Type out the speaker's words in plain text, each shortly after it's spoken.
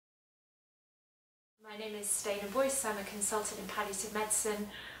My name is Steinunn Boyce. I'm a consultant in palliative medicine.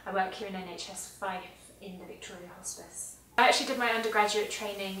 I work here in NHS Fife in the Victoria Hospice. I actually did my undergraduate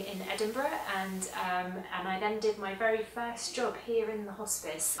training in Edinburgh and I then did my very first job here in the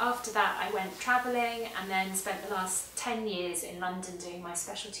hospice. After that I went travelling and then spent the last 10 years in London doing my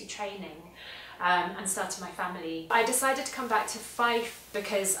specialty training and started my family. I decided to come back to Fife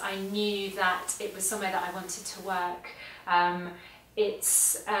because I knew that it was somewhere that I wanted to work.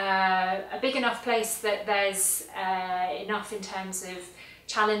 It's a big enough place that there's enough in terms of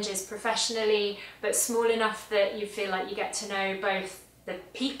challenges professionally, but small enough that you feel like you get to know both the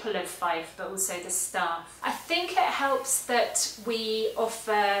people of Fife but also the staff. I think it helps that we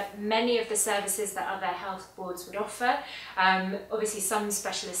offer many of the services that other health boards would offer. Obviously some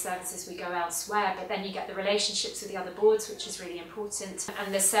specialist services we go elsewhere, but then you get the relationships with the other boards, which is really important,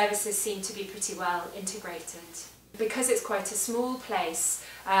 and the services seem to be pretty well integrated. Because it's quite a small place,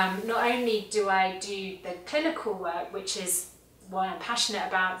 not only do I do the clinical work, which is what I'm passionate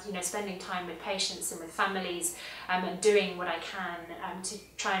about, spending time with patients and with families and doing what I can to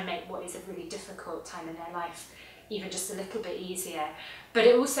try and make what is a really difficult time in their life even just a little bit easier. But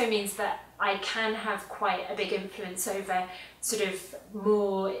it also means that I can have quite a big influence over sort of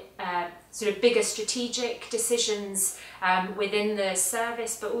more bigger strategic decisions within the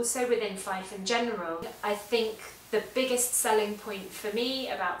service, but also within Fife in general. I think the biggest selling point for me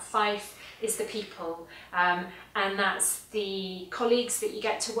about Fife is the people, and that's the colleagues that you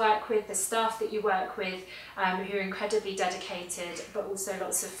get to work with, the staff that you work with, who are incredibly dedicated, but also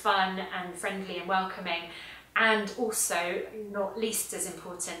lots of fun and friendly and welcoming. And also, not least as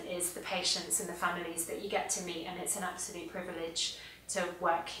important, is the patients and the families that you get to meet, and it's an absolute privilege to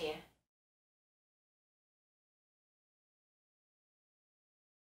work here.